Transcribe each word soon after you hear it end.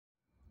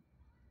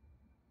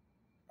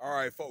All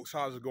right, folks,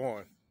 how's it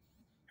going?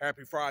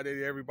 Happy Friday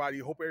to everybody.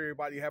 Hope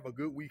everybody have a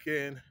good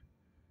weekend.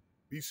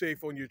 Be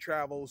safe on your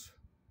travels.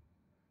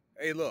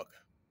 Hey, look,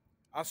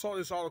 I saw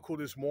this article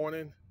this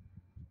morning.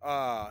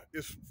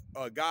 It's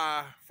a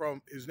guy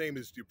from his name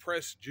is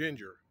Depressed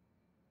Ginger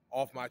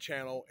off my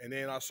channel, and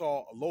then I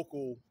saw a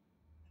local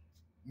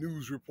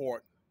news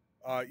report,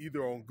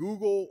 either on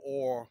Google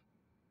or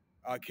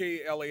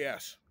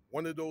KLAS,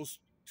 one of those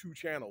two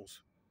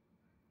channels.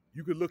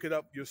 You could look it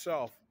up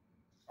yourself.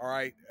 All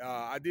right,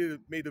 I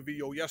made a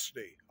video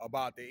yesterday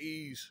about the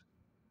A's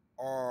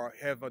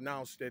have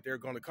announced that they're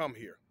going to come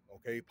here,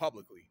 okay,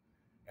 publicly.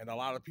 And a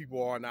lot of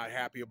people are not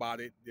happy about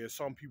it. There's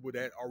some people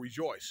that are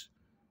rejoiced,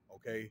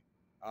 okay,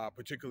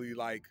 particularly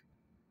like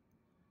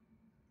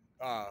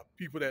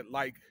people that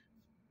like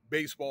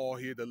baseball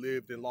here that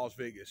lived in Las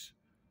Vegas.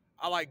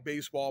 I like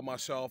baseball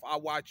myself. I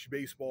watch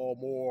baseball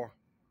more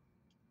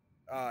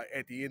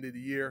at the end of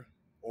the year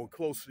or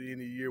close to the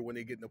end of the year when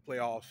they get in the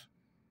playoffs.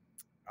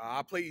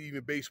 I played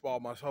even baseball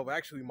myself.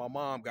 Actually, my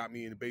mom got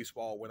me into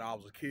baseball when I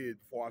was a kid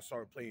before I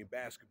started playing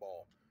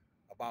basketball.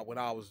 About when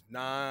I was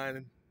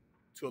 9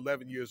 to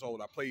 11 years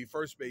old, I played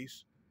first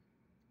base.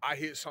 I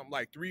hit something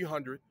like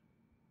 300,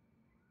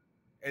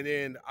 and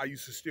then I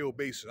used to steal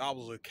bases. I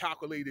was a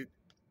calculated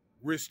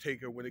risk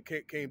taker when it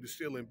came to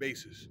stealing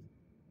bases.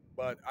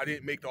 But I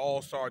didn't make the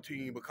all-star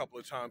team a couple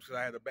of times because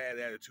I had a bad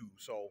attitude.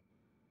 So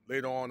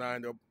later on, I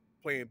ended up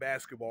playing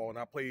basketball, and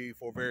I played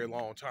for a very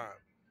long time.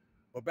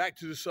 But back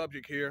to the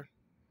subject here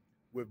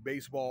with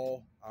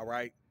baseball, all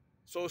right?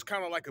 So it's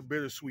kind of like a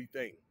bittersweet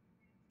thing,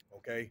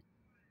 okay?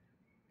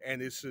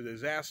 And it's a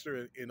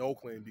disaster in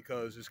Oakland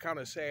because it's kind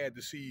of sad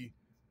to see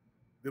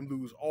them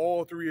lose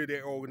all three of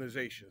their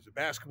organizations. The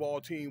basketball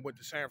team went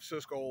to San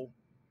Francisco,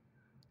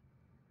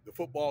 the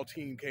football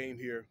team came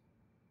here,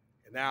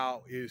 and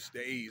now it's the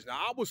A's. Now,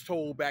 I was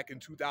told back in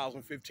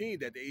 2015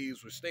 that the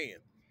A's were staying,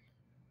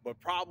 but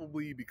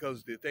probably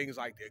because the things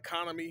like the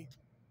economy,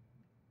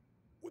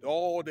 with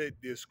all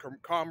this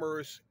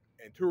commerce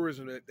and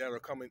tourism that are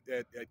coming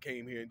that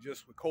came here, and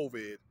just with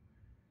COVID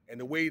and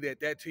the way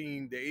that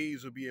team, the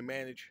A's, are being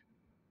managed,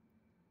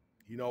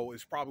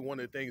 it's probably one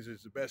of the things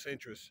that's the best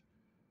interest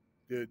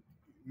to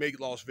make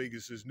Las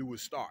Vegas his new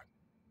start.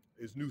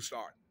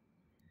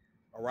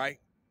 All right.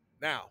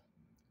 Now,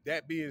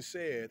 that being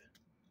said,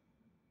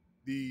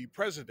 the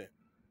president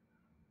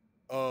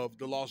of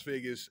the Las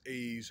Vegas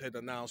A's had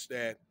announced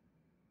that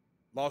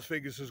Las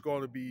Vegas is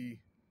going to be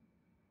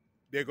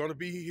they're going to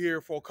be here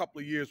for a couple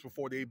of years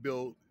before they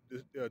build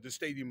the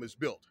stadium is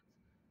built,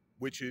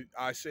 which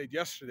I said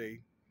yesterday.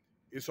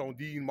 It's on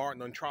Dean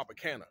Martin on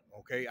Tropicana.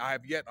 Okay,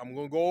 I'm going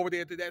to go over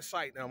there to that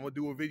site and I'm going to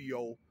do a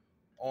video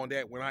on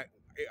that when I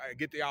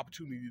get the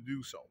opportunity to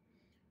do so.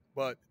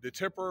 But the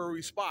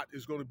temporary spot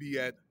is going to be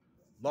at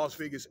Las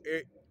Vegas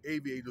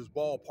Aviators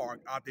ballpark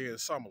out there in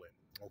Summerlin.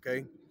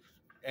 Okay,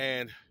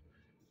 and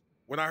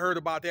when I heard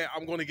about that,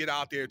 I'm going to get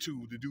out there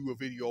too to do a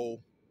video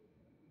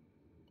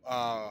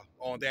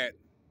on that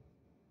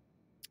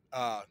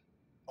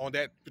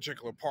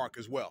particular park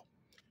as well.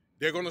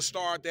 They're going to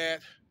start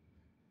that.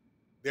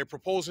 They're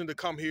proposing to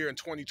come here in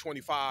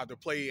 2025 to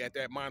play at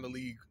that minor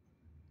league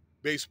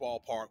baseball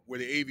park where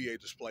the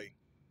Aviators play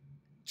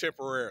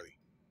temporarily.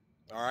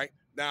 All right.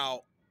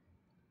 Now,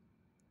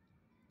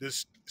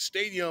 this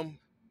stadium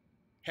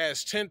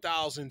has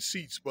 10,000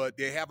 seats, but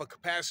they have a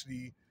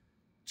capacity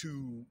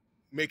to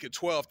make it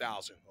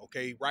 12,000.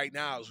 Okay. Right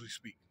now, as we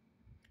speak.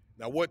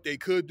 Now, what they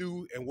could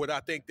do and what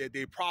I think that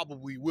they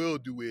probably will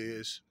do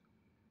is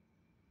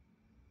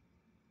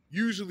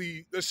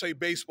usually, let's say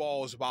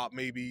baseball is about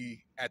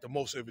maybe at the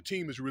most, if a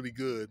team is really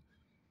good,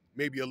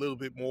 maybe a little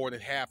bit more than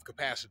half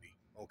capacity,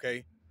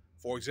 okay?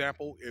 For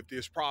example, if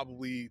there's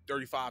probably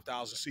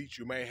 35,000 seats,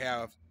 you may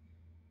have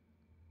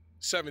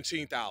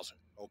 17,000,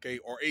 okay,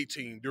 or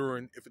 18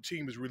 if a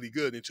team is really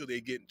good until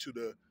they get into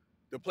the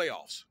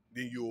playoffs.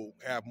 Then you'll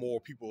have more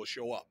people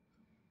show up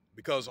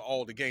because of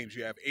all the games.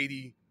 You have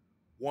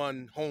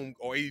 81 home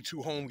or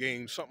 82 home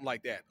games, something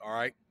like that, all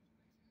right?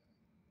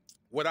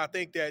 What I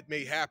think that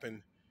may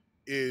happen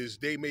is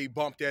they may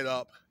bump that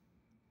up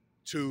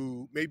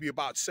to maybe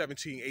about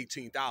 17,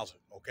 18,000,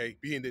 okay,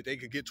 being that they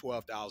could get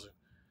 12,000.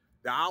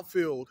 The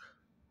outfield,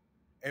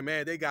 and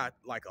man, they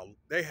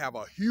have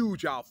a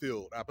huge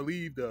outfield. I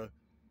believe the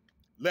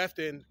left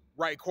and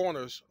right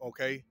corners,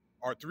 okay,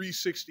 are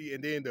 360,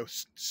 and then the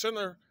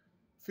center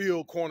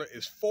field corner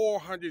is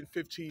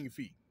 415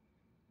 feet,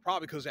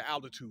 probably because of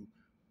altitude.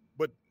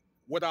 But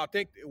what I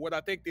think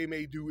they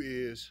may do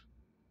is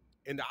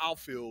in the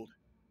outfield,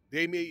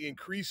 they may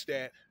increase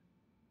that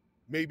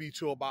maybe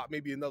to about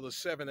maybe another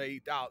 7,000 or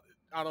 8,000.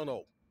 I don't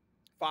know,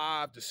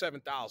 5,000 to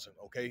 7,000.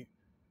 Okay,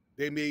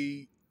 they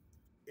may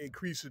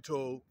increase it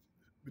to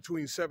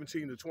between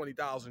 17 to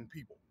 20,000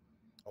 people.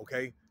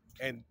 Okay,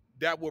 and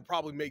that would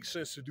probably make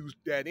sense to do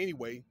that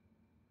anyway.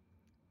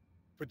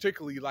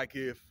 Particularly like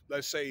if,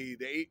 let's say,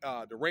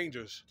 the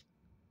Rangers,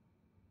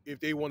 if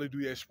they want to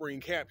do their spring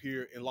camp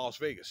here in Las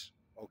Vegas,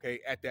 okay,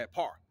 at that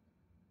park,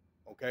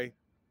 okay.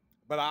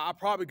 But I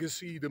probably could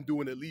see them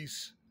doing at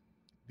least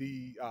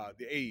the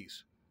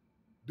A's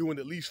doing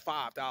at least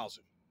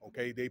 5,000.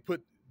 Okay, they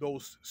put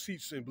those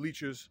seats and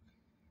bleachers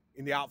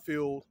in the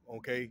outfield.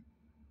 Okay,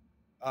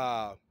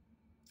 uh,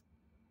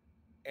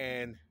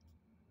 and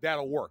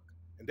that'll work,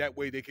 and that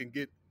way they can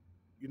get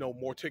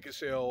more ticket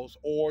sales,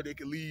 or they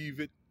can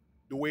leave it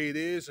the way it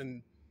is,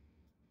 and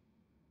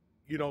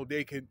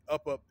they can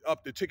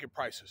up the ticket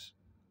prices.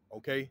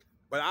 Okay,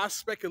 but I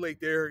speculate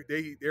they're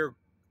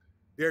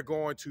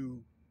going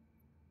to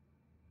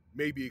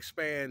maybe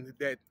expand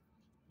that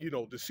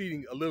the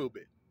seating a little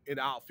bit in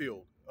the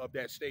outfield of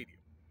that stadium.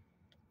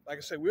 Like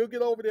I said, we'll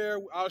get over there.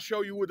 I'll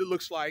show you what it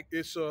looks like.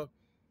 It's a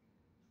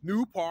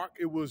new park.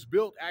 It was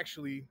built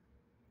actually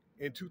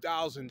in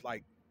 2000,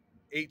 like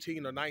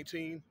 18 or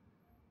 19.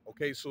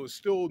 Okay, so it's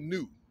still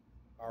new.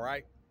 All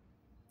right,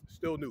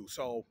 still new.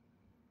 So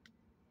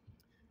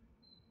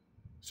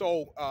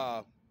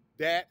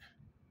that,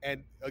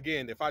 and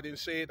again, if I didn't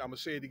say it, I'm gonna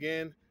say it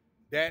again.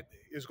 That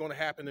is going to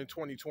happen in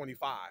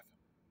 2025.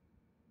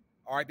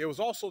 All right. There was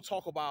also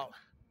talk about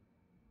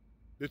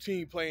the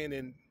team playing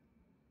in,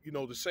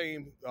 the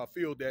same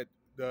field that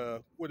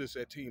what is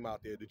that team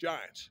out there? The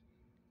Giants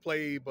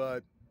play,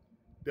 but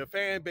the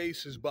fan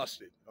base is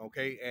busted.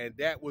 Okay, and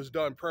that was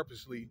done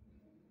purposely.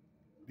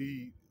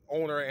 The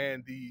owner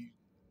and the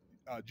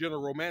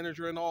general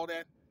manager and all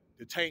that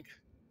to tank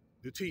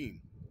the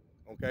team.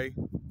 Okay,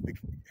 to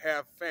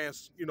have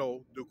fans,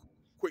 to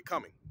quit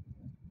coming.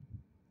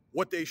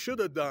 What they should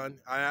have done,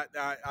 I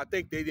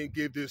think they didn't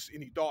give this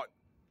any thought,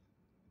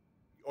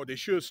 or they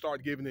should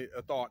start giving it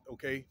a thought.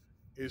 Okay,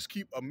 is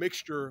keep a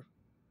mixture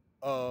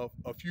of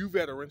a few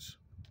veterans,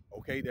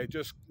 okay, that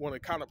just want to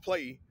kind of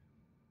play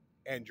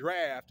and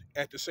draft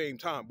at the same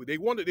time. But they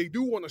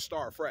do want to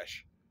start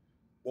fresh.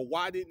 Well,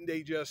 why didn't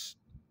they just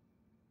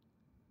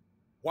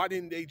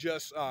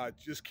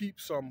keep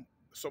some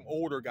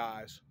older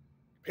guys,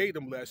 pay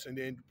them less, and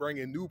then bring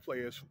in new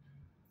players?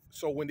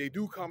 So when they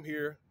do come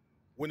here,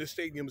 when the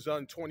stadium's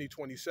done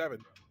 2027,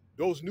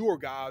 those newer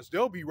guys,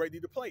 they'll be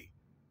ready to play.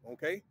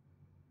 Okay.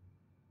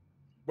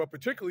 But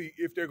particularly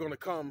if they're going to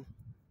come,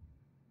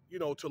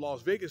 to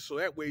Las Vegas, so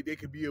that way they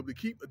could be able to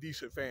keep a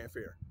decent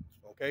fanfare.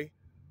 Okay.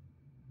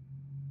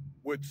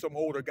 With some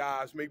older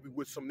guys, maybe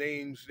with some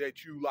names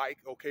that you like,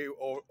 okay,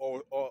 or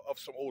of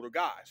some older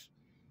guys.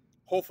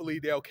 Hopefully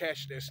they'll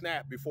catch their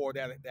snap before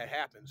that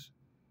happens.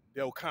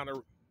 They'll kind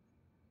of,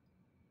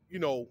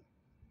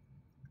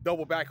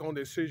 double back on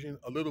the decision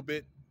a little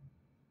bit.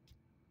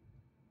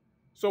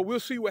 So we'll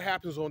see what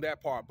happens on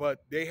that part.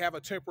 But they have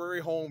a temporary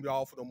home,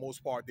 y'all, for the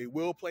most part. They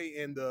will play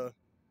in the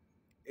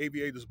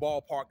Aviators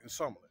ballpark in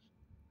Summerlin.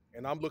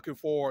 And I'm looking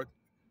forward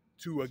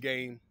to a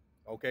game,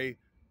 okay?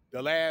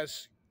 The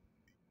last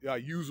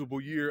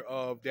usable year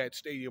of that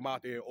stadium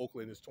out there in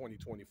Oakland is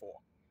 2024.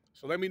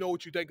 So let me know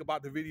what you think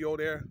about the video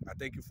there. I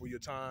thank you for your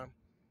time.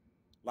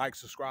 Like,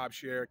 subscribe,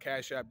 share,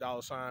 Cash App,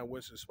 $,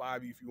 Winston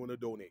Spivey if you want to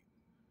donate.